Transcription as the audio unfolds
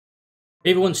Hey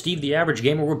everyone, Steve the Average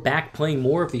Gamer. We're back playing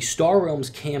more of the Star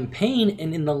Realms campaign,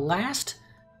 and in the last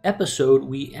episode,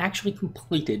 we actually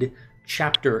completed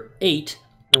Chapter 8,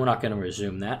 and we're not going to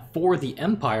resume that, for the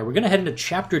Empire. We're going to head into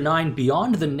Chapter 9,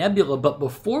 Beyond the Nebula, but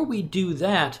before we do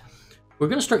that, we're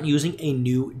going to start using a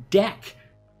new deck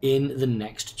in the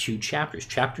next two chapters.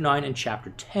 Chapter 9 and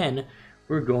Chapter 10,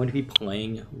 we're going to be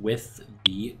playing with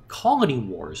the Colony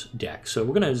Wars deck. So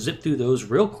we're going to zip through those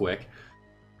real quick.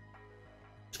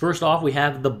 First off, we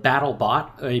have the Battle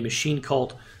Bot, a machine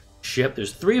cult ship.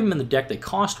 There's three of them in the deck. They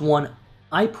cost one.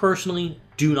 I personally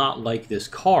do not like this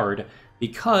card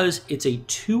because it's a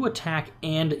 2 attack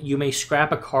and you may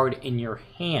scrap a card in your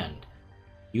hand.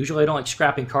 Usually I don't like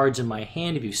scrapping cards in my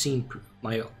hand. If you've seen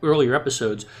my earlier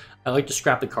episodes, I like to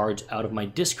scrap the cards out of my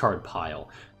discard pile.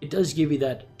 It does give you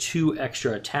that 2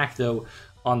 extra attack though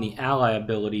on the ally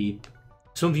ability.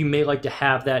 Some of you may like to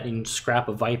have that and scrap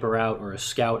a Viper out or a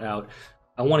Scout out.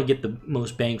 I want to get the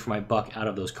most bang for my buck out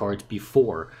of those cards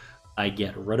before I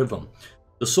get rid of them.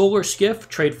 The Solar Skiff,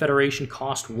 Trade Federation,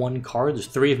 cost 1 card. There's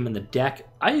 3 of them in the deck.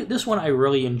 This one I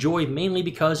really enjoy, mainly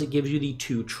because it gives you the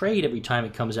 2 trade every time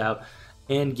it comes out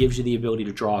and gives you the ability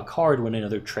to draw a card when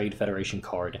another Trade Federation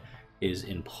card is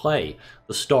in play.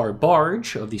 The Star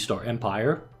Barge of the Star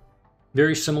Empire,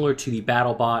 very similar to the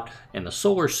Battle Bot and the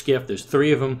Solar Skiff. There's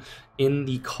 3 of them in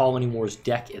the Colony Wars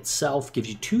deck itself. Gives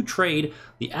you 2 trade.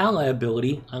 The ally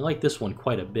ability, I like this one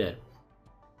quite a bit.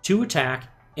 2 attack,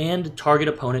 and target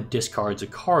opponent discards a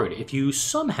card. If you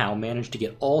somehow manage to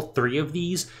get all 3 of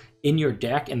these in your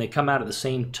deck and they come out at the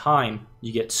same time,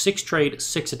 you get 6 trade,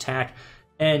 6 attack,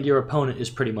 and your opponent is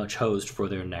pretty much hosed for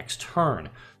their next turn.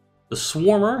 The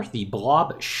Swarmer, the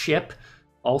Blob ship,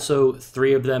 also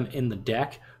 3 of them in the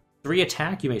deck. 3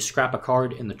 attack, you may scrap a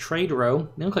card in the trade row.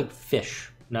 They look like fish.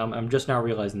 Now, I'm just now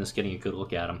realizing this, getting a good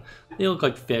look at them. They look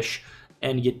like fish,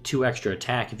 and you get 2 extra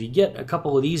attack. If you get a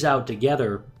couple of these out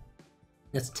together,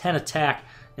 that's 10 attack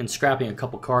and scrapping a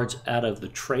couple cards out of the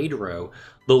trade row.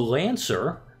 The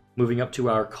Lancer, moving up to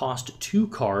our cost 2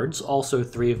 cards, also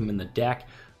 3 of them in the deck.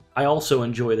 I also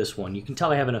enjoy this one. You can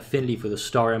tell I have an affinity for the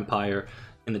Star Empire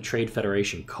and the Trade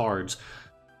Federation cards.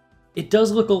 It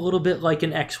does look a little bit like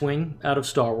an X-Wing out of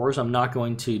Star Wars, I'm not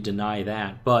going to deny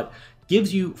that, but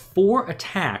gives you 4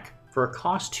 attack for a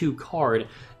cost 2 card,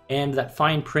 and that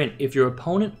fine print, if your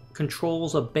opponent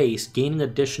controls a base, gain an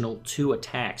additional 2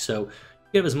 attack. So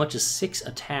you have as much as 6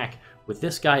 attack with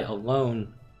this guy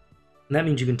alone, and that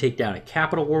means you can take down a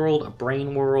Capital World, a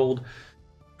Brain World,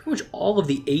 pretty much all of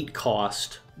the 8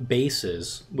 cost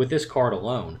bases with this card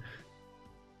alone.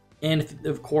 And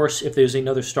of course, if there's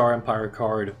another Star Empire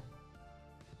card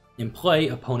in play,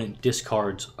 opponent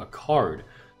discards a card.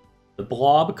 The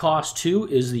Blob cost 2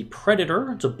 is the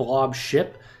Predator. It's a blob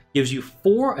ship. Gives you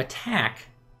 4 attack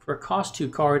for a cost 2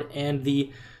 card, and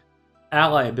the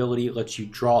ally ability lets you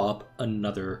draw up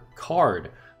another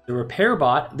card. The Repair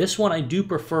Bot, this one I do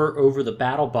prefer over the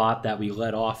Battle Bot that we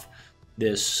led off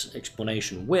this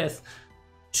explanation with.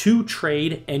 2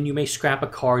 trade, and you may scrap a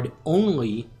card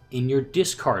only in your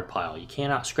discard pile. You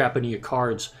cannot scrap any of your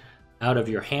cards out of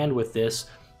your hand with this.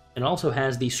 It also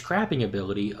has the scrapping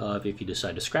ability of, if you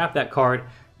decide to scrap that card,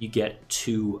 you get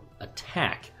 2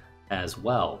 attack as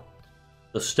well.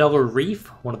 The Stellar Reef,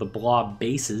 one of the blob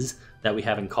bases that we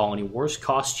have in Colony Wars,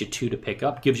 costs you 2 to pick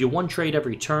up, gives you 1 trade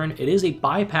every turn. It is a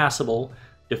bypassable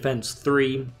defense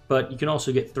 3, but you can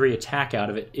also get 3 attack out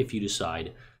of it if you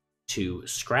decide to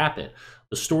scrap it.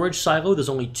 The Storage Silo, there's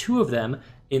only 2 of them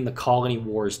in the Colony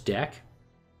Wars deck.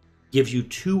 Gives you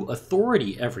 2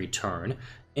 authority every turn.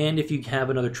 And if you have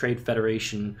another Trade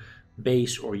Federation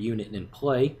base or unit in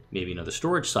play, maybe another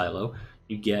storage silo,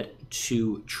 you get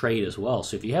 2 trade as well.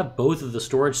 So if you have both of the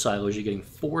storage silos, you're getting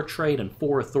 4 trade and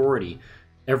 4 authority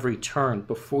every turn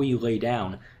before you lay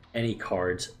down any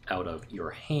cards out of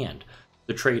your hand.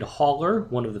 The Trade Hauler,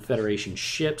 one of the Federation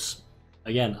ships.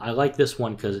 Again, I like this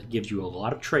one because it gives you a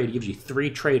lot of trade. It gives you 3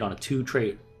 trade on a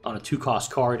 2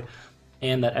 cost card,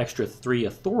 and that extra 3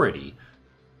 authority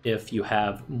if you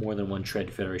have more than 1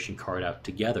 Trade Federation card out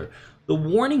together. The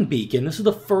Warning Beacon, this is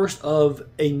the first of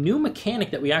a new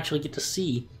mechanic that we actually get to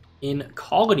see in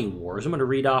Colony Wars. I'm going to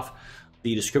read off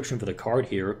the description for the card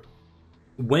here.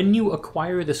 When you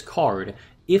acquire this card,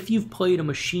 if you've played a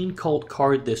Machine Cult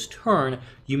card this turn,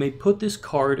 you may put this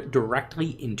card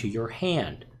directly into your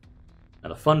hand. Now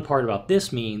the fun part about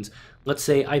this means, let's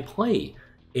say I play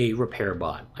a Repair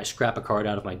Bot. I scrap a card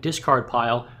out of my discard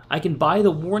pile. I can buy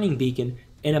the Warning Beacon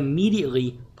and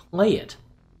immediately play it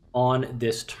on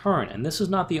this turn. And this is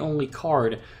not the only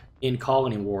card in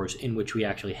Colony Wars in which we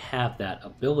actually have that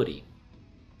ability.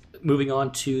 moving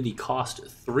on to the cost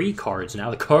 3 cards now.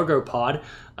 The Cargo Pod,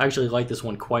 I actually like this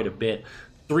one quite a bit.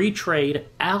 3 trade,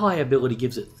 ally ability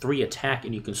gives it 3 attack,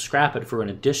 and you can scrap it for an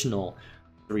additional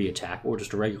 3 attack, or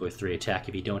just a regular 3 attack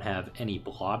if you don't have any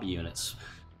blob units.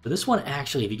 So this one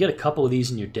actually, if you get a couple of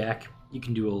these in your deck, you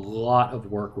can do a lot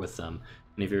of work with them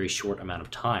in a very short amount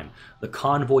of time. The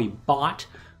Convoy Bot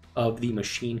of the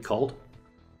Machine Cult,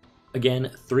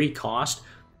 again, 3 cost,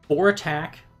 4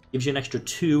 attack, gives you an extra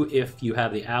 2 if you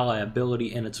have the ally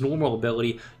ability, and its normal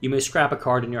ability, you may scrap a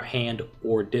card in your hand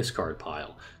or discard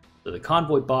pile. So the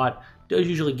Convoy Bot does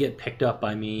usually get picked up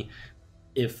by me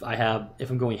if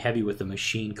I'm going heavy with the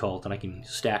Machine Cult, and I can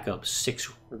stack up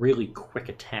 6 really quick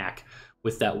attack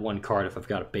with that 1 card if I've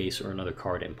got a base or another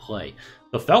card in play.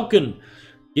 The Falcon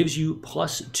gives you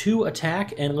 +2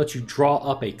 attack and lets you draw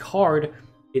up a card.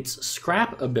 Its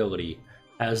scrap ability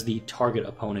has the target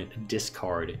opponent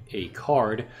discard a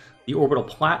card. The Orbital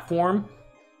Platform,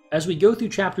 as we go through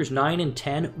chapters 9 and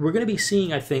 10, we're going to be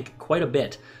seeing, I think, quite a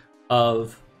bit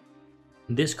of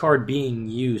this card being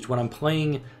used when I'm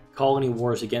playing Colony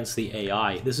Wars against the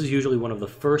AI. This is usually one of the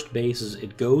first bases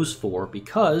it goes for,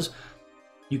 because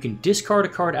you can discard a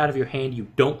card out of your hand you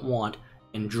don't want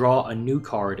and draw a new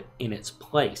card in its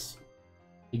place.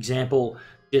 Example,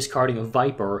 discarding a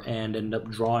Viper and end up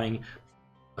drawing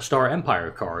a Star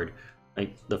Empire card,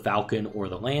 like the Falcon or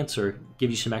the Lancer,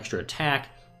 gives you some extra attack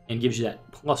and gives you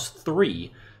that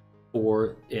 +3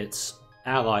 for its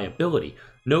ally ability.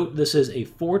 Note this is a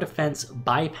 4 defense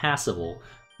bypassable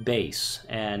base,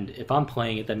 and if I'm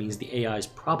playing it, that means the AI is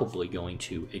probably going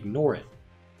to ignore it.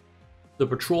 The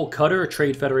Patrol Cutter, a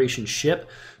Trade Federation ship,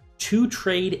 2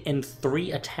 trade and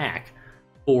 3 attack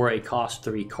for a cost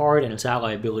 3 card, and its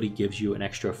ally ability gives you an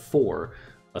extra 4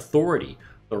 authority.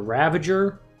 The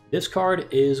Ravager, this card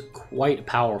is quite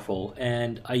powerful,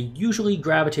 and I usually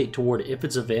gravitate toward, if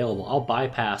it's available, I'll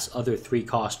bypass other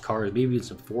 3-cost cards, maybe even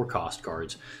some 4-cost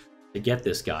cards, to get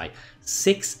this guy.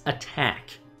 6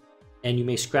 attack, and you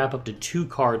may scrap up to 2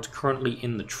 cards currently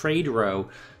in the trade row.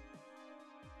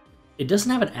 It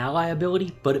doesn't have an ally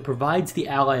ability, but it provides the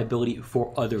ally ability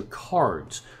for other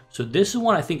cards. So this is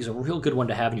one I think is a real good one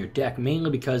to have in your deck, mainly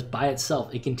because by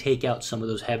itself it can take out some of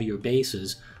those heavier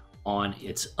bases on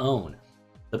its own.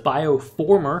 The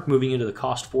Bioformer, moving into the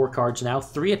cost 4 cards now,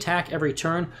 3 attack every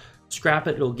turn. Scrap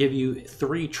it, it'll give you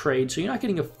 3 trade, so you're not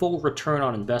getting a full return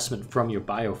on investment from your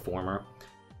Bioformer.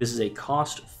 This is a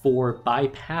cost 4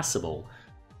 bypassable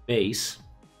base.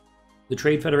 The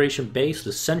Trade Federation base,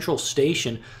 the Central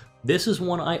Station, this is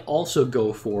one I also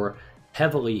go for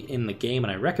heavily in the game,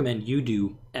 and I recommend you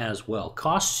do as well.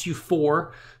 Costs you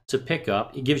 4 to pick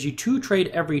up. It gives you 2 trade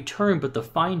every turn, but the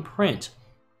fine print,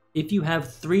 if you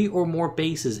have 3 or more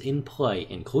bases in play,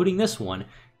 including this one,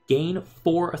 gain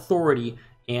 4 authority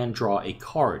and draw a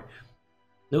card.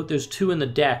 Note there's 2 in the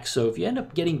deck, so if you end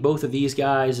up getting both of these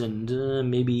guys and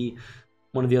maybe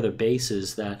one of the other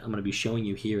bases that I'm going to be showing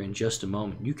you here in just a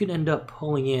moment, you can end up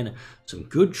pulling in some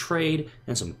good trade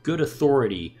and some good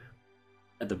authority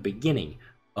at the beginning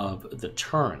of the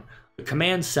turn. The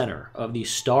Command Center of the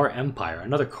Star Empire,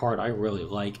 another card I really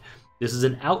like. This is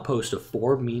an outpost of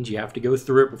 4, means you have to go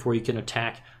through it before you can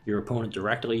attack your opponent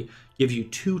directly. Gives you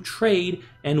 2 trade,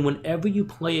 and whenever you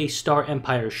play a Star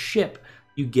Empire ship,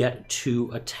 you get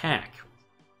 2 attack.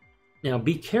 Now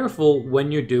be careful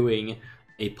when you're doing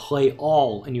a play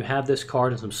all and you have this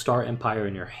card and some Star Empire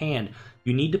in your hand.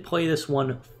 You need to play this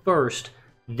one first,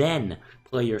 then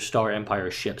play your Star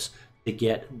Empire ships to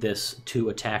get this 2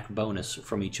 attack bonus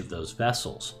from each of those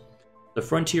vessels. The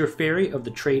Frontier Ferry of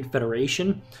the Trade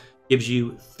Federation gives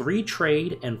you 3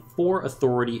 trade and 4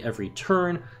 authority every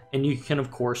turn, and you can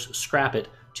of course scrap it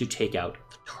to take out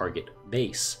the target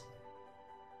base.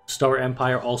 Star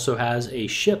Empire also has a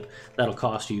ship that'll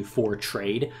cost you 4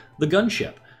 trade, the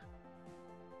Gunship.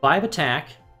 5 attack,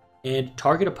 and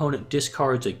target opponent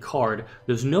discards a card.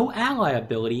 There's no ally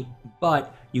ability,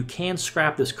 but you can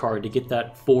scrap this card to get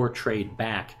that 4 trade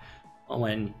back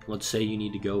when, let's say, you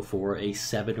need to go for a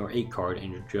 7 or 8 card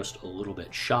and you're just a little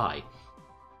bit shy.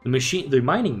 The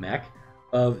Mining Mech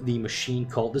of the Machine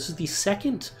Cult. This is the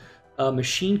second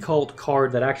Machine Cult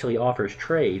card that actually offers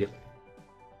trade.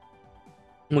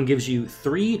 One gives you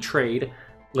 3 trade,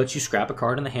 lets you scrap a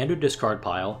card in the hand or discard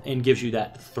pile, and gives you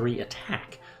that 3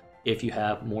 attack if you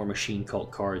have more Machine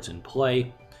Cult cards in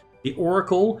play. The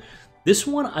Oracle, this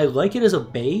one I like it as a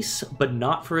base, but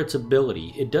not for its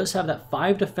ability. It does have that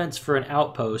 5 defense for an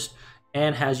outpost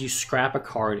and has you scrap a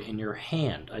card in your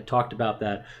hand. I talked about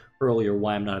that earlier,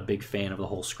 why I'm not a big fan of the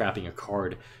whole scrapping a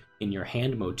card in your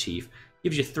hand motif.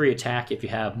 Gives you 3 attack if you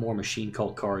have more Machine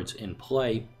Cult cards in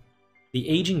play. The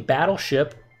Aging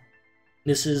Battleship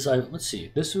This is, let's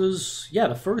see, this was, yeah,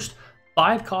 the first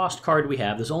 5 cost card we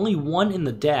have. There's only one in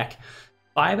the deck.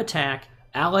 5 attack,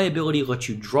 ally ability lets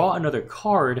you draw another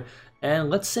card, and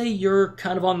let's say you're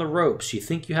kind of on the ropes. You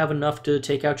think you have enough to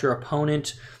take out your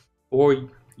opponent, or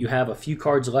you have a few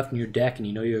cards left in your deck and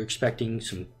you know you're expecting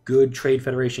some good Trade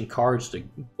Federation cards to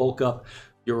bulk up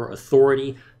your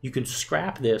authority. You can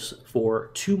scrap this for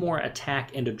 2 more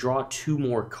attack and to draw 2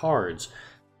 more cards.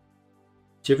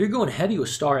 So if you're going heavy with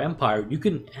Star Empire, you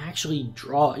can actually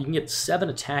draw, you can get 7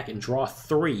 attack and draw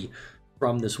 3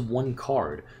 from this one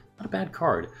card. Not a bad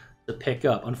card to pick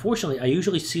up. Unfortunately, I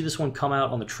usually see this one come out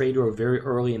on the trade row very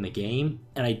early in the game,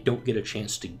 and I don't get a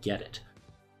chance to get it.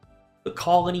 The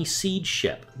Colony Siege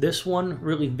Ship. This one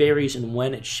really varies in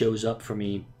when it shows up for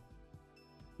me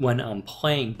when I'm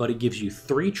playing, but it gives you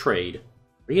 3 trade,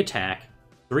 3 attack,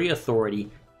 3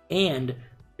 authority, and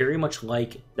very much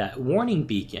like that Warning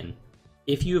Beacon,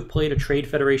 if you have played a Trade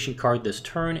Federation card this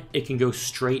turn, it can go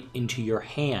straight into your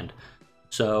hand.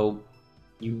 So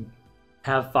you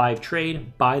have 5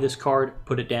 trade, buy this card,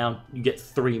 put it down, you get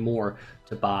 3 more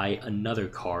to buy another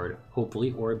card,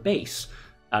 hopefully, or a base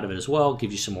out of it as well.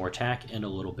 Gives you some more attack and a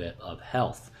little bit of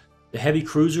health. The Heavy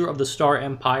Cruiser of the Star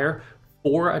Empire,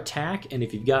 4 attack, and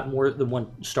if you've got more than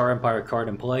 1 Star Empire card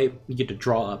in play, you get to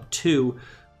draw up 2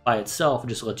 by itself. It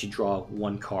just lets you draw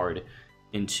 1 card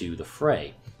into the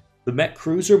fray. The Met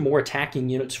Cruiser, more attacking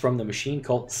units from the Machine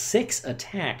Cult, 6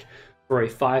 attack for a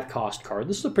 5 cost card.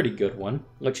 This is a pretty good one.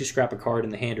 Lets you scrap a card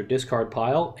in the hand or discard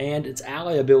pile, and its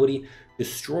ally ability,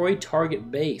 Destroy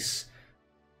Target Base.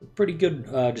 Pretty good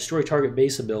Destroy Target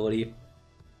Base ability,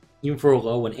 even for a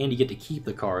low one, and you get to keep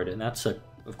the card, and that's,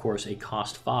 of course, a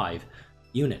cost 5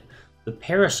 unit. The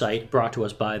Parasite, brought to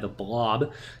us by the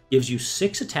Blob, gives you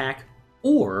 6 attack,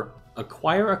 or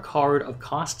acquire a card of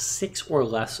cost 6 or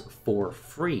less for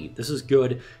free. This is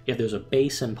good if there's a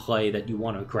base in play that you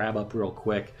want to grab up real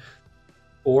quick,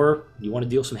 or you want to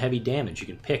deal some heavy damage. You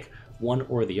can pick one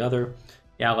or the other.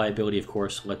 The ally ability, of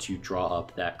course, lets you draw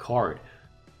up that card.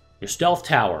 Your Stealth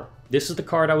Tower. This is the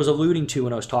card I was alluding to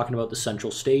when I was talking about the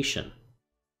Central Station.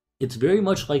 It's very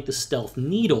much like the Stealth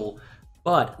Needle,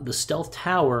 but the Stealth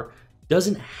Tower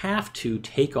doesn't have to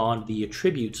take on the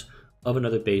attributes of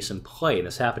another base in play.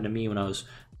 This happened to me when I was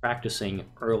practicing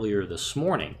earlier this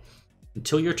morning.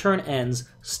 Until your turn ends,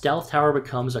 Stealth Tower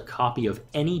becomes a copy of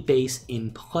any base in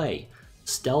play.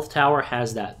 Stealth Tower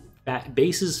has that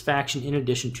base's faction in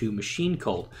addition to Machine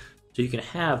Cult, so you can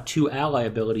have 2 ally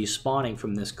abilities spawning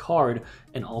from this card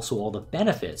and also all the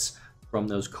benefits from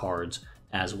those cards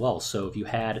as well. So if you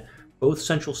had both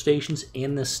Central Stations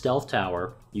and this Stealth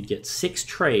Tower, you'd get 6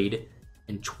 trade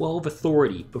and 12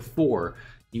 authority before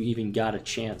you even got a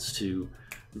chance to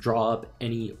draw up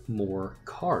any more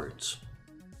cards.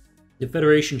 The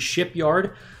Federation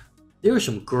Shipyard, there are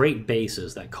some great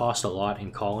bases that cost a lot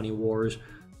in Colony Wars,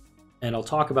 and I'll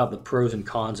talk about the pros and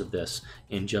cons of this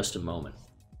in just a moment.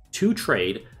 2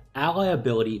 trade, ally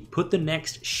ability, put the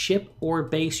next ship or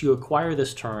base you acquire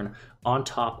this turn on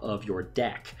top of your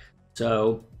deck.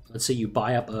 So let's say you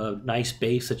buy up a nice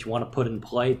base that you want to put in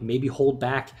play, maybe hold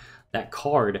back that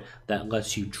card that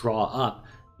lets you draw up.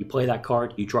 You play that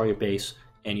card, you draw your base,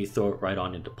 and you throw it right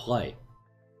on into play.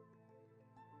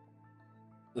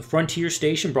 The Frontier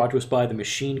Station, brought to us by the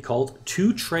Machine Cult,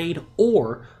 2 trade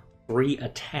or 3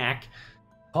 attack.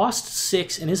 Costs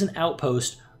 6 and is an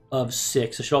outpost of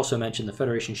 6. I should also mention the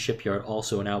Federation Shipyard,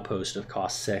 also an outpost of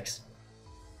cost 6.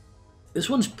 This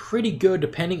one's pretty good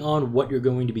depending on what you're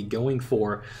going to be going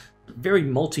for. Very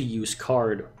multi-use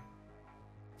card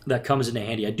that comes into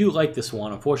handy. I do like this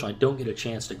one. Unfortunately, I don't get a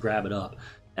chance to grab it up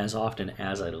as often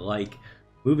as I'd like.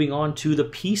 Moving on to the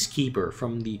Peacekeeper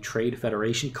from the Trade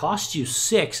Federation. Costs you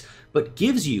 6, but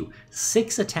gives you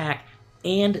 6 attack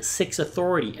and 6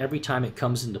 authority every time it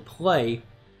comes into play.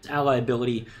 Its ally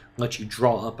ability lets you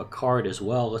draw up a card as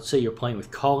well. Let's say you're playing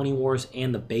with Colony Wars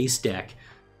and the base deck,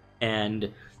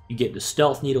 and you get the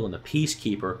Stealth Needle and the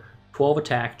Peacekeeper. 12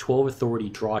 attack, 12 authority,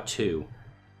 draw 2.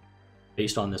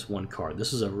 Based on this one card.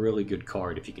 This is a really good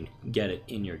card if you can get it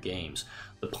in your games.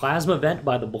 The Plasma Vent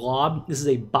by the Blob. This is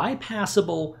a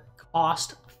bypassable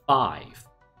cost 5.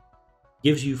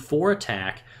 Gives you 4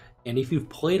 attack, and if you've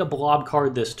played a Blob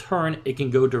card this turn, it can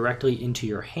go directly into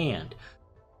your hand.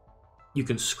 You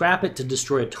can scrap it to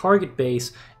destroy a target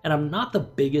base, and I'm not the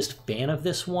biggest fan of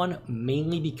this one,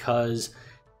 mainly because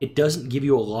it doesn't give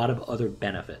you a lot of other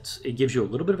benefits. It gives you a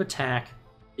little bit of attack.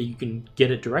 You can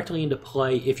get it directly into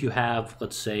play if you have,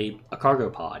 let's say, a cargo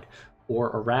pod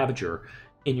or a Ravager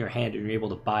in your hand and you're able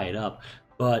to buy it up.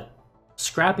 But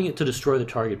scrapping it to destroy the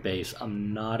target base,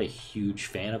 I'm not a huge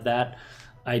fan of that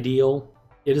ideal.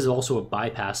 It is also a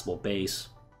bypassable base.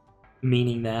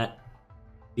 meaning that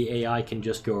the AI can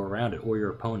just go around it, or your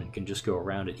opponent can just go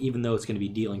around it, even though it's going to be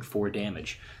dealing 4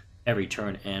 damage every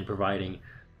turn and providing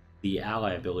the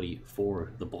ally ability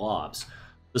for the blobs.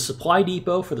 The supply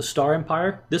depot for the Star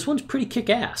Empire, this one's pretty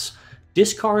kick-ass.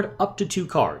 Discard up to 2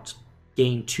 cards.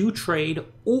 Gain 2 trade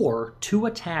or 2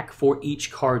 attack for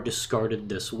each card discarded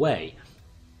this way.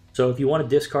 So if you want to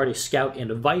discard a Scout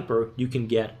and a Viper, you can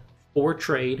get 4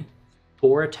 trade,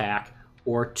 4 attack,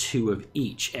 or 2 of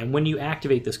each. And when you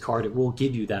activate this card, it will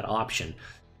give you that option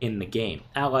in the game.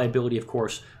 Ally ability, of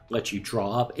course, lets you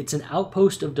draw up. It's an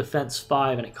outpost of defense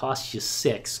 5 and it costs you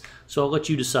 6, so I'll let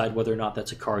you decide whether or not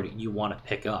that's a card you want to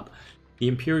pick up. The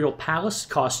Imperial Palace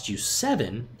costs you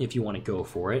 7 if you want to go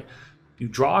for it. You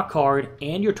draw a card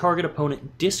and your target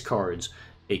opponent discards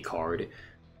a card.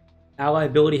 Ally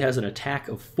ability has an attack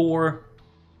of 4.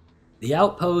 The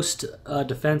outpost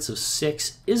defense of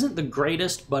 6 isn't the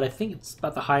greatest, but I think it's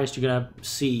about the highest you're going to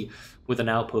see with an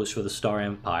outpost for the Star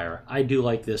Empire. I do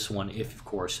like this one if, of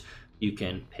course, you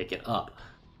can pick it up.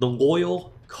 The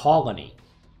Loyal Colony.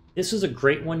 This is a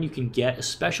great one you can get,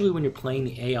 especially when you're playing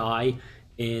the AI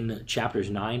in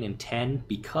chapters 9 and 10,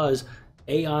 because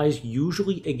AIs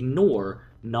usually ignore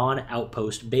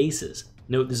non-outpost bases.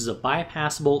 Note this is a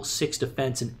bypassable 6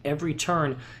 defense, and every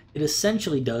turn it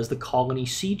essentially does the colony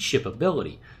siege ship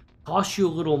ability. Costs you a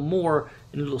little more,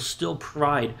 and it'll still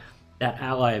provide that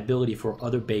ally ability for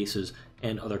other bases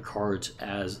and other cards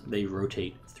as they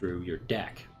rotate through your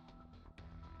deck.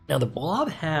 Now the Blob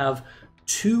have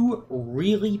 2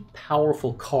 really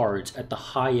powerful cards at the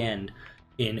high end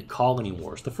in Colony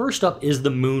Wars. The first up is the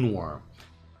Moonworm.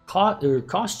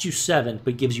 Costs you 7,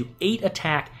 but gives you 8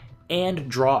 attack and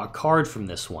draw a card from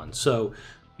this one. So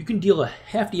you can deal a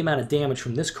hefty amount of damage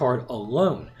from this card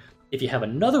alone. If you have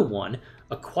another one,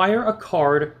 acquire a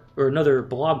card, or another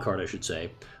Blob card I should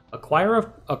say,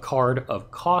 acquire a card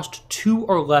of cost 2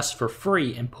 or less for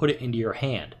free and put it into your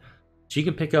hand. So you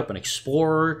can pick up an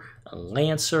Explorer, a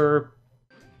Lancer,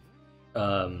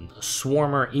 a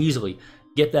Swarmer easily.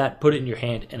 Get that, put it in your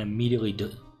hand, and immediately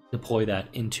deploy that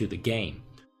into the game.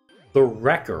 The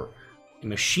Wrecker, a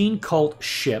machine cult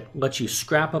ship, lets you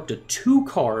scrap up to 2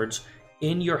 cards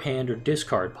in your hand or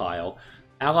discard pile.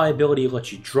 Ally ability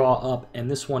lets you draw up, and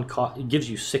this one gives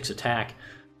you 6 attack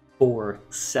for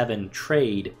 7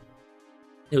 trade.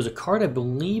 There's a card, I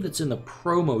believe it's in the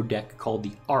promo deck, called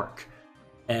the Arc,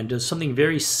 and does something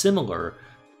very similar.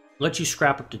 Lets you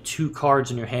scrap up to 2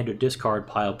 cards in your hand or discard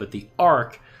pile, but the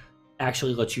Arc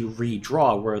actually lets you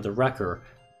redraw, where the Wrecker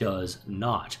does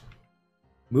not.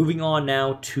 Moving on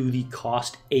now to the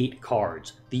cost 8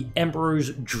 cards. The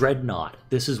Emperor's Dreadnought.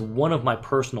 This is one of my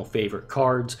personal favorite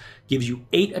cards. Gives you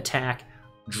 8 attack,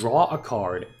 draw a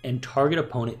card, and target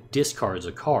opponent discards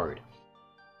a card.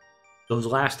 Those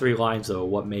last 3 lines, though, are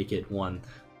what make it one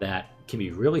that can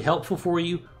be really helpful for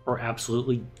you or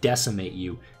absolutely decimate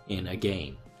you in a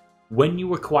game. When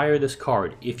you acquire this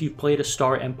card, if you've played a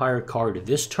Star Empire card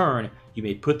this turn, you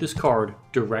may put this card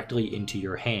directly into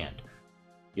your hand.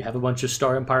 You have a bunch of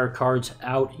Star Empire cards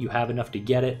out, you have enough to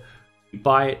get it, you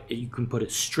buy it, you can put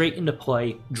it straight into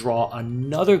play, draw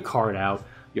another card out.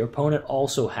 Your opponent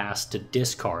also has to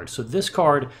discard. So this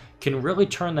card can really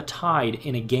turn the tide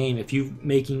in a game. If you're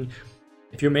making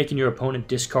your opponent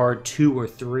discard 2 or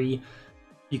 3,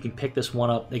 you can pick this one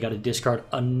up. They got to discard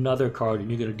another card,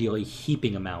 and you're going to deal a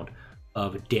heaping amount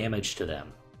of damage to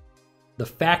them. The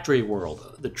Factory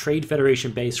World, the Trade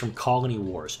Federation base from Colony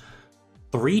Wars.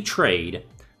 3 trade.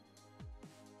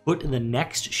 Put the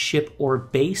next ship or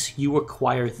base you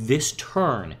acquire this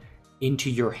turn into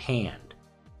your hand.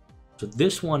 So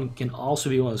this one can also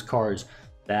be one of those cards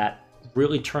that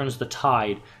really turns the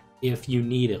tide if you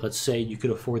need it. Let's say you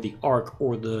could afford the Arc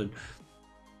or the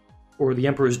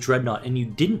Emperor's Dreadnought, and you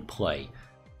didn't play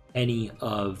any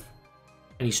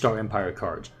Star Empire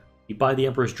cards. You buy the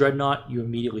Emperor's Dreadnought, you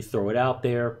immediately throw it out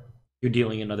there, you're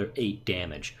dealing another 8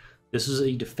 damage. This is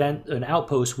an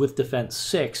outpost with defense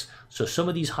 6, so some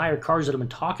of these higher cards that I've been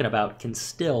talking about can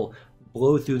still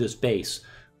blow through this base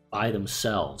by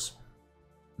themselves.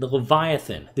 The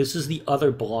Leviathan, this is the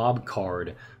other Blob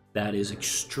card that is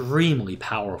extremely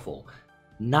powerful.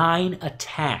 9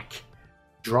 attack.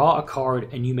 Draw a card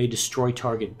and you may destroy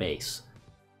target base.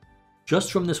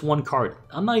 Just from this one card.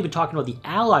 I'm not even talking about the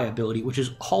ally ability, which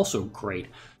is also great.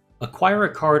 Acquire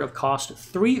a card of cost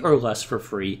 3 or less for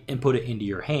free and put it into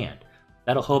your hand.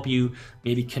 That'll help you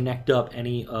maybe connect up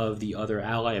any of the other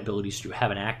ally abilities you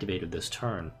haven't activated this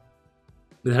turn.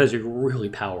 But that is a really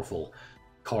powerful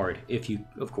card if you,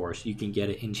 of course, you can get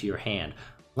it into your hand.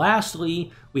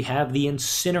 Lastly, we have the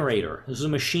Incinerator. This is a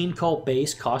machine cult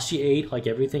base, costs you 8, like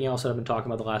everything else that I've been talking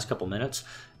about the last couple minutes.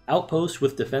 outpost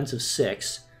with defense of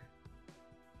 6.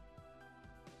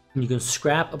 And you can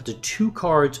scrap up to 2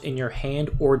 cards in your hand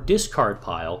or discard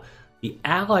pile. The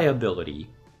ally ability,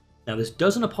 now this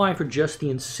doesn't apply for just the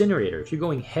Incinerator. If you're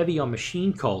going heavy on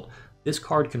Machine Cult, this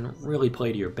card can really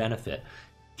play to your benefit.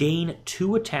 Gain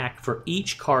 2 attack for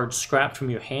each card scrapped from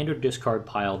your hand or discard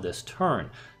pile this turn.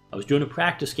 I was doing a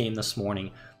practice game this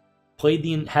morning,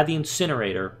 had the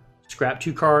Incinerator, scrapped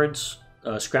 2 cards,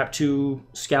 scrapped 2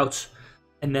 scouts,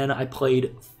 and then I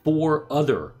played 4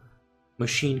 other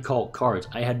Machine Cult cards.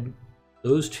 I had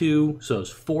those 2, so it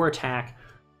was 4 attack,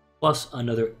 plus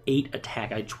another 8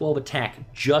 attack. I had 12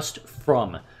 attack just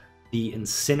from the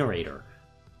Incinerator.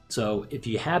 So if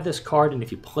you have this card and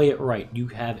if you play it right, you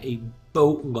have a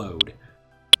boatload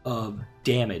of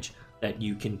damage that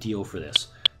you can deal for this.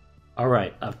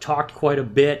 Alright, I've talked quite a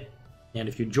bit, and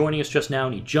if you're joining us just now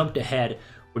and you jumped ahead,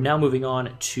 we're now moving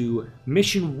on to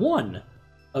Mission 1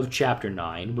 of Chapter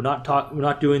 9. We're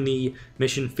not doing the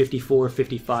Mission 54,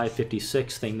 55,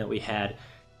 56 thing that we had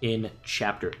in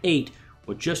Chapter 8.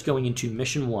 We're just going into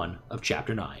Mission 1 of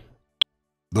Chapter 9.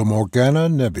 The Morgana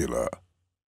Nebula.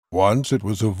 Once it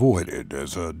was avoided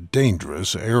as a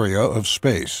dangerous area of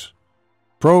space.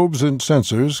 Probes and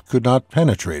sensors could not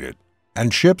penetrate it,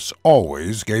 and ships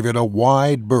always gave it a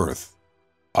wide berth.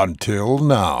 Until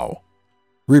now.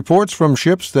 Reports from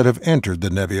ships that have entered the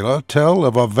nebula tell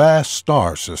of a vast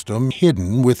star system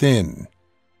hidden within.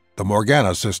 The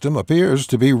Morgana system appears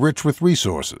to be rich with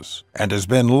resources and has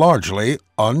been largely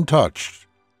untouched.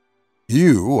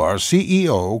 You are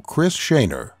CEO Chris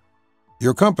Shaner.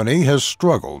 Your company has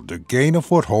struggled to gain a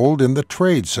foothold in the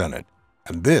Trade Senate,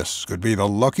 and this could be the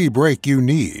lucky break you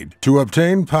need to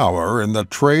obtain power in the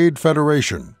Trade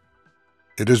Federation.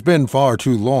 It has been far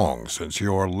too long since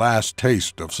your last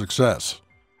taste of success.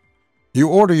 You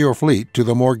order your fleet to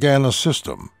the Morgana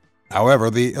system. However,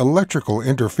 the electrical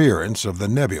interference of the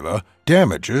nebula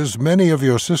damages many of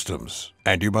your systems,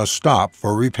 and you must stop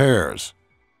for repairs.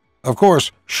 Of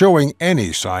course, showing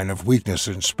any sign of weakness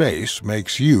in space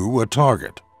makes you a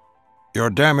target. Your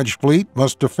damaged fleet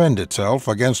must defend itself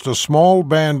against a small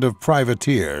band of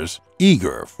privateers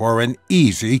eager for an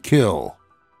easy kill.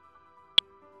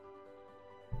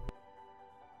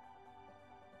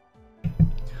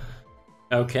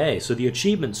 Okay, so the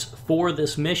achievements for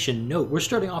this mission, note, we're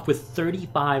starting off with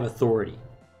 35 authority.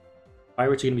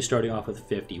 Pirates are going to be starting off with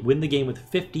 50. Win the game with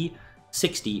 50,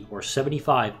 60, or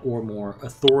 75 or more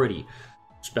authority.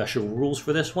 Special rules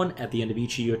for this one: at the end of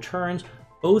each of your turns,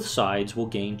 both sides will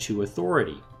gain 2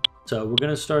 authority. So we're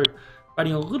going to start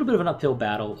fighting a little bit of an uphill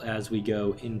battle as we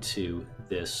go into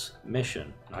this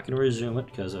mission. I'm not going to resume it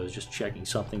because I was just checking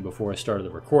something before I started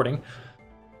the recording.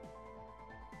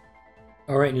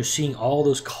 Alright, and you're seeing all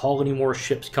those colony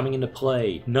warships coming into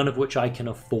play, none of which I can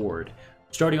afford.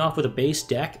 Starting off with a base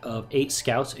deck of 8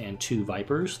 scouts and 2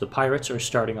 vipers. The pirates are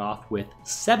starting off with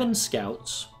 7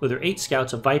 scouts, with their 8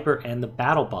 scouts, a viper, and the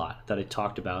battle bot that I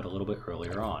talked about a little bit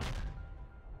earlier on.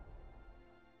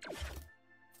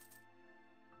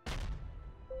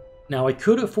 Now, I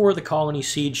could afford the colony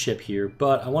siege ship here,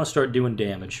 but I want to start doing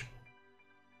damage.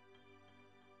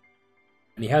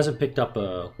 And he hasn't picked up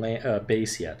a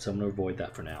base yet, so I'm going to avoid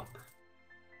that for now.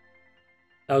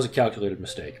 That was a calculated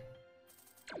mistake.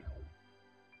 I'm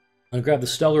going to grab the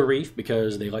Stellar Reef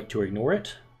because they like to ignore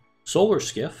it. Solar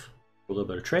Skiff, a little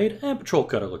bit of trade, and Patrol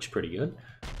Cutter looks pretty good.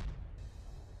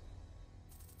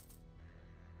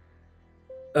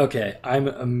 Okay, I'm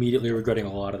immediately regretting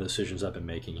a lot of the decisions I've been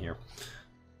making here.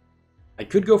 I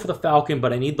could go for the Falcon,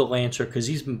 but I need the Lancer because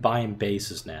he's been buying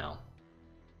bases now.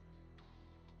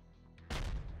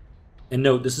 And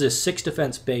note, this is a 6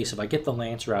 defense base. If I get the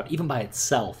Lancer out, even by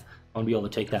itself, I'm going to be able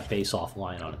to take that base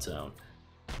offline on its own.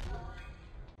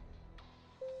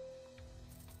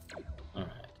 Alright.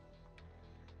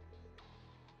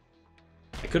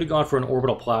 I could have gone for an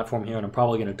orbital platform here, and I'm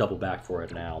probably going to double back for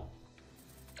it now.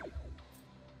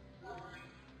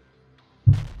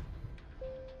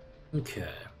 Okay.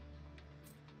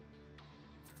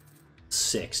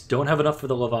 6. Don't have enough for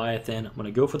the Leviathan. I'm going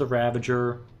to go for the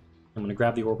Ravager. I'm going to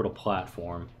grab the orbital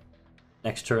platform.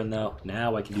 Next turn, though,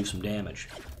 now I can do some damage.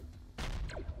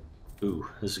 Ooh,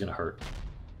 this is going to hurt.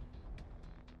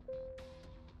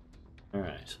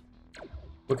 Alright.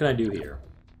 What can I do here?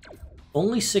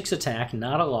 Only 6 attack,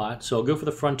 not a lot, so I'll go for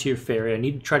the Frontier Ferry. I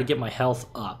need to try to get my health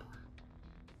up.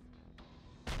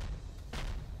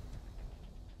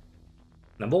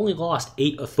 And I've only lost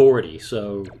 8 authority,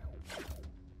 so...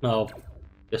 well,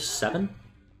 just 7?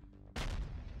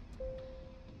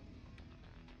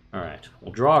 Alright,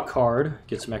 we'll draw a card,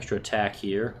 get some extra attack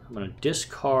here. I'm going to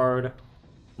discard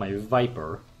my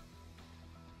Viper.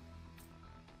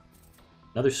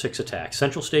 Another 6 attack.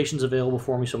 Central station's available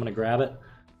for me, so I'm going to grab it.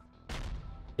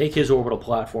 Take his orbital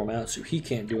platform out so he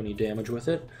can't do any damage with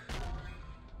it.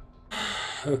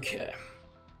 Okay.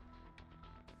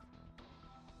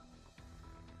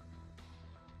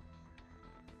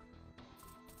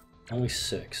 Only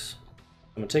 6.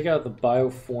 I'm going to take out the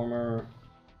bioformer.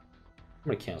 I'm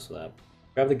going to cancel that.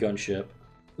 Grab the gunship.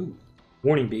 Ooh.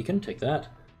 Warning beacon. Take that.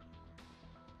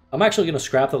 I'm actually going to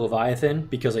scrap the Leviathan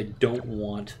because I don't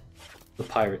want the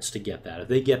pirates to get that. If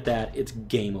they get that, it's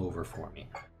game over for me.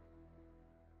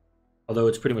 Although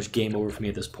it's pretty much game over for me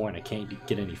at this point. I can't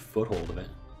get any foothold of it.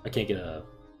 I can't get a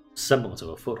semblance of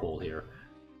a foothold here.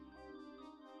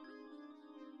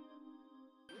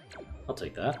 I'll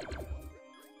take that.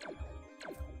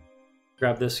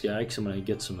 Grab this guy because I'm going to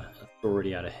get some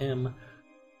authority out of him.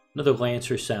 Another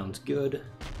Lancer sounds good.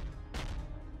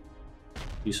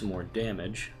 Do some more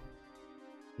damage.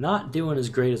 Not doing as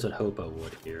great as I'd hope I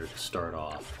would here to start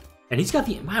off. And he's got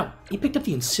the... Wow, he picked up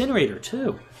the incinerator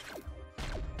too.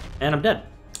 And I'm dead.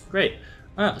 Great.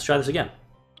 Alright, let's try this again.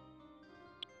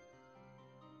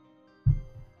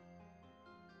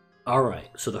 Alright,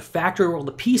 so the factory world,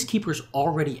 the Peacekeeper's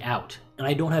already out. And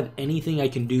I don't have anything I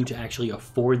can do to actually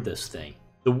afford this thing.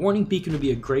 The Warning Beacon would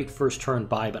be a great first turn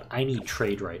buy, but I need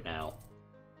trade right now.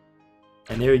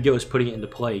 And there he goes, putting it into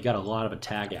play. He got a lot of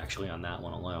attack actually on that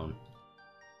one alone.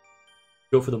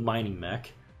 Go for the mining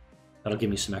mech. That'll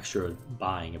give me some extra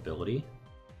buying ability.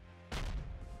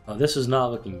 Oh, this is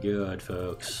not looking good,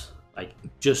 folks. Like,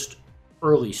 just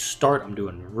early start, I'm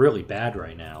doing really bad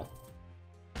right now.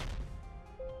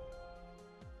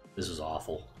 This is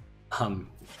awful. I'm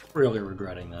really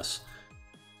regretting this.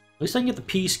 At least I can get the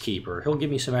Peacekeeper. He'll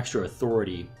give me some extra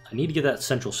authority. I need to get that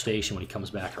central station when he comes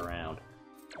back around.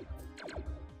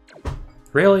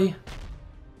 Really?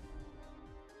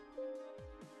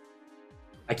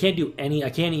 I can't do any... I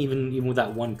can't even with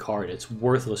that one card. It's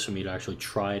worthless for me to actually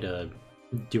try to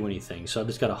do anything. So I've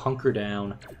just got to hunker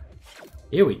down.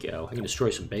 Here we go. I can destroy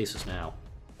some bases now.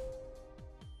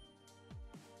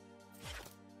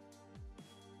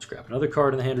 Scrap another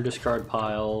card in the hand or discard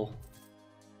pile.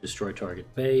 Destroy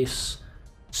target base.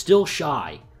 Still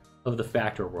shy of the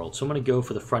Factor World, so I'm going to go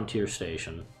for the Frontier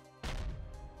Station.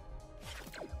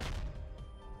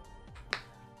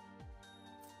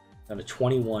 Down to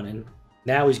 21, and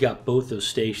now he's got both those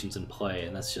stations in play,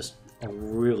 and that's just a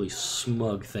really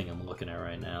smug thing I'm looking at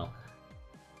right now.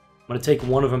 I'm going to take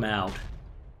one of them out,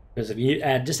 because if he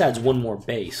just adds one more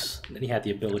base, then he had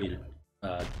the ability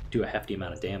to do a hefty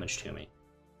amount of damage to me.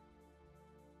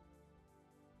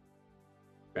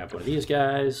 Grab one of these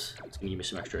guys. It's going to give me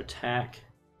some extra attack.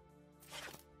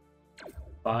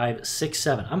 5, 6,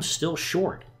 7. I'm still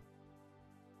short.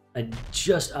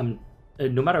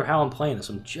 No matter how I'm playing this,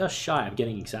 I'm just shy of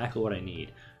getting exactly what I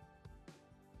need.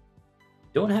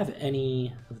 Don't have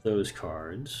any of those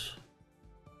cards.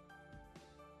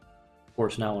 Of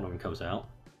course, now one of them comes out.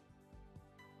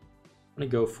 I'm going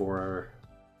to go for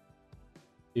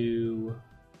 2...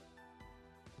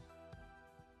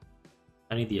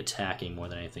 I need the attacking more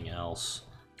than anything else.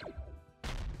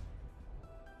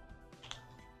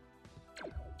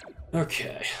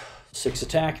 Okay. 6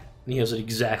 attack, and he has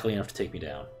exactly enough to take me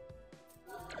down.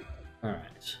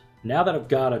 Alright. Now that I've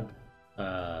got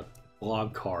a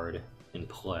blog card in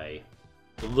play,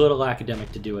 a little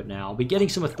academic to do it now. I'll be getting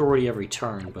some authority every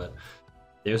turn, but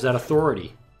there's that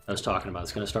authority I was talking about.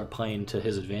 It's going to start playing to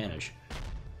his advantage.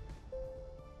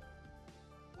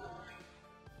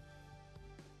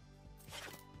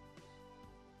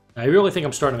 I really think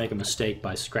I'm starting to make a mistake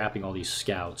by scrapping all these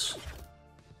scouts.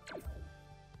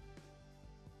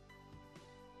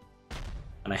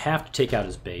 And I have to take out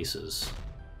his bases.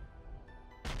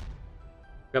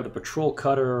 Grab the patrol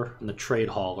cutter and the trade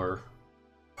hauler.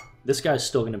 This guy's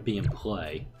still going to be in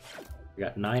play. We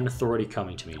got 9 authority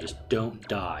coming to me. Just don't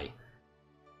die.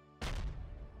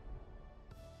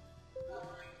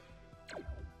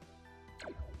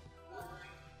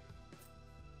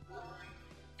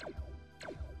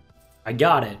 I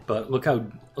got it, but look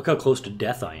how close to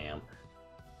death I am.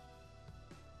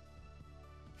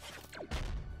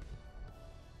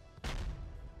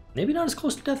 Maybe not as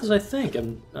close to death as I think.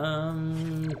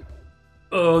 I'm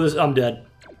dead.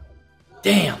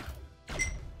 Damn.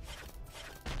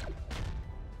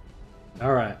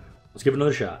 All right, let's give it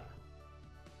another shot.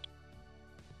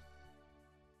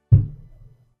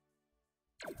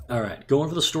 All right, going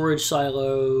for the storage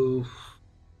silo.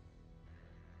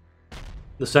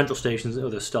 The central stations,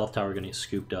 the stealth tower are going to get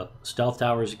scooped up. Stealth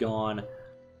tower is gone.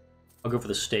 I'll go for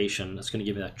the station. That's going to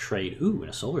give me that trade. Ooh, and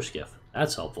a solar skiff.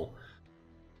 That's helpful.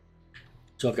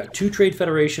 So I've got 2 Trade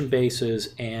Federation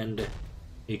bases and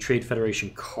a Trade Federation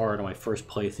card on my first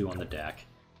playthrough on the deck.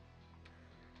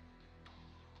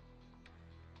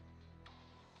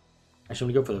 Actually,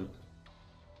 I'm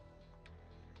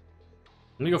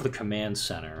gonna go for the command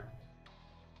center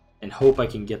and hope I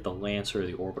can get the Lancer or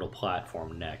the orbital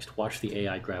platform next. Watch the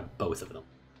AI grab both of them.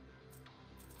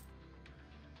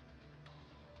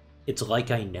 It's like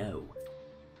I know.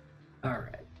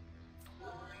 Alright.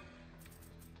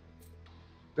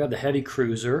 Grab the heavy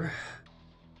cruiser.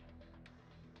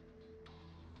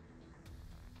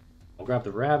 I'll grab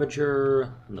the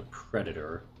Ravager and the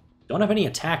Predator. Don't have any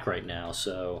attack right now,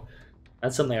 so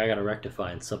that's something I gotta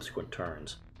rectify in subsequent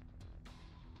turns.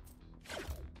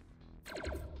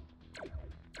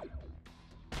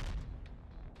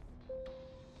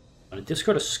 I'm going to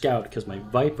discard a Scout because my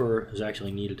Viper is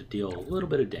actually needed to deal a little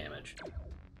bit of damage.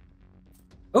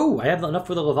 Oh, I have enough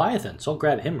for the Leviathan, so I'll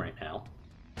grab him right now.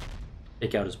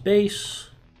 Take out his base.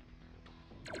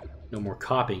 No more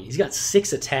copying. He's got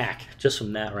 6 attack just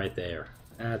from that right there.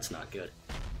 That's not good.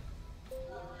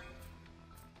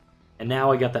 And now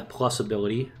I got that plus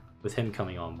ability with him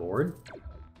coming on board.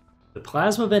 The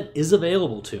Plasma Vent is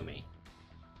available to me.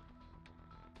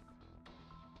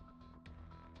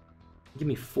 Give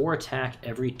me 4 attack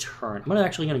every turn. I'm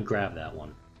actually going to grab that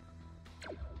one.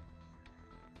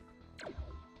 I'm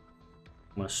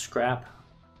going to scrap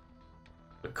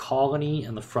the Colony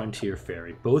and the Frontier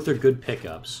Ferry. Both are good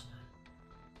pickups.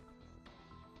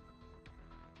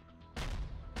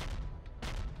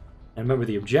 And remember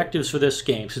the objectives for this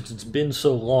game, since it's been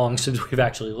so long since we've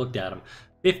actually looked at them.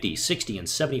 50, 60, and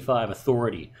 75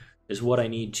 authority is what I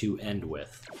need to end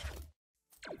with.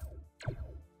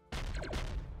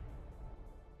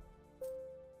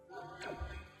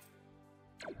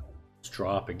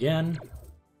 Drop again.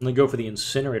 I'm going to go for the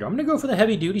Incinerator. I'm going to go for the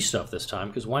heavy-duty stuff this time,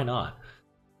 because why not?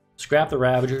 Scrap the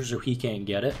Ravager so he can't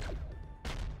get it.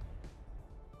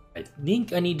 I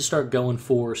think I need to start going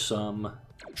for some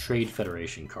Trade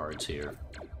Federation cards here.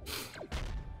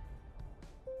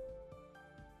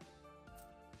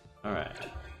 Alright.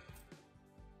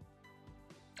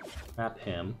 Scrap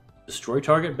him. Destroy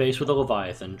target base with a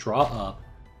Leviathan. Draw up.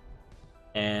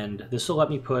 And this will let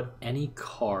me put any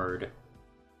card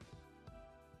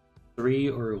 3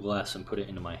 or less and put it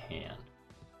into my hand.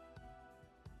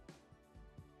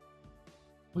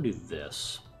 I'm gonna do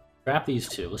this. Scrap these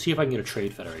 2. Let's see if I can get a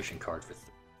Trade Federation card for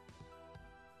 3.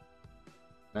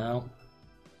 No.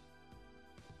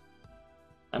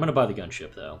 I'm gonna buy the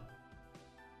gunship though.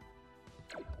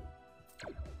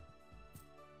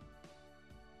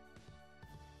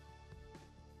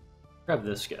 Grab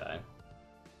this guy.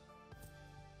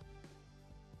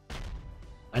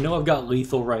 I know I've got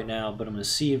lethal right now, but I'm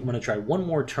gonna try one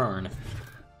more turn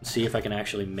and see if I can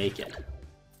actually make it.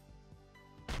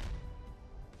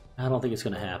 I don't think it's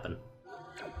gonna happen.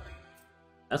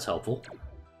 That's helpful.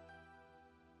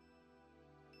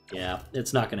 Yeah,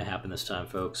 it's not gonna happen this time,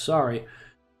 folks. Sorry.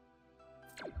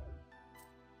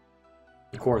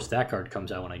 Of course, that card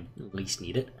comes out when I least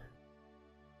need it.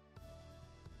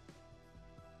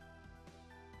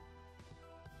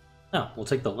 Oh, we'll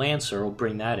take the Lancer, we'll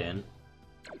bring that in.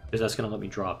 Because that's going to let me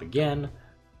drop again.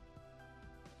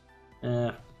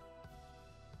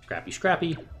 Scrappy,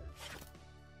 scrappy.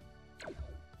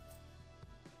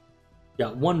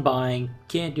 Got 1 buying,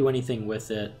 can't do anything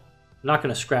with it. I'm not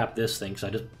going to scrap this thing because I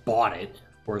just bought it,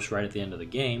 of course, right at the end of the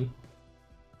game.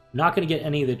 Not going to get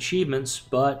any of the achievements,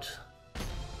 but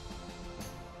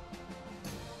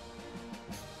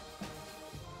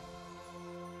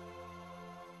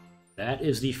that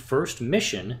is the first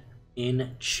mission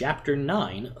in Chapter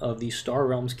 9 of the Star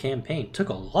Realms campaign. It took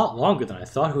a lot longer than I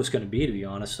thought it was going to be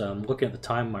honest. I'm looking at the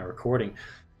time of my recording.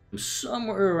 I'm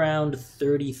somewhere around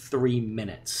 33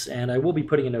 minutes, and I will be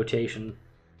putting a notation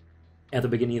at the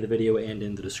beginning of the video and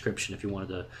in the description if you wanted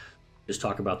to just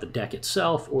talk about the deck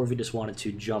itself, or if you just wanted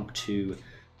to jump to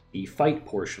the fight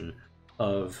portion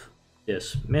of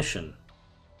this mission.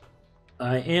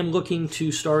 I am looking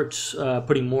to start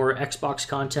putting more Xbox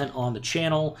content on the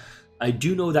channel. I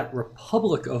do know that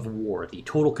Republic of War, the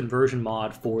total conversion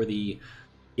mod for the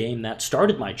game that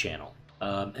started my channel,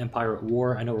 Empire at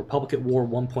War, I know Republic at War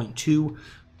 1.2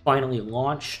 finally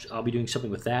launched. I'll be doing something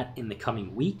with that in the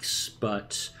coming weeks,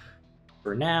 but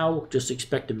for now, just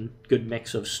expect a good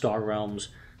mix of Star Realms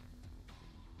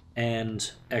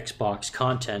and Xbox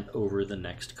content over the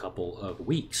next couple of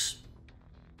weeks.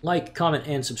 Like, comment,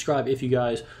 and subscribe if you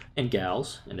guys and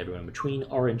gals and everyone in between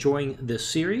are enjoying this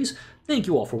series. Thank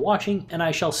you all for watching, and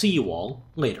I shall see you all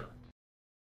later.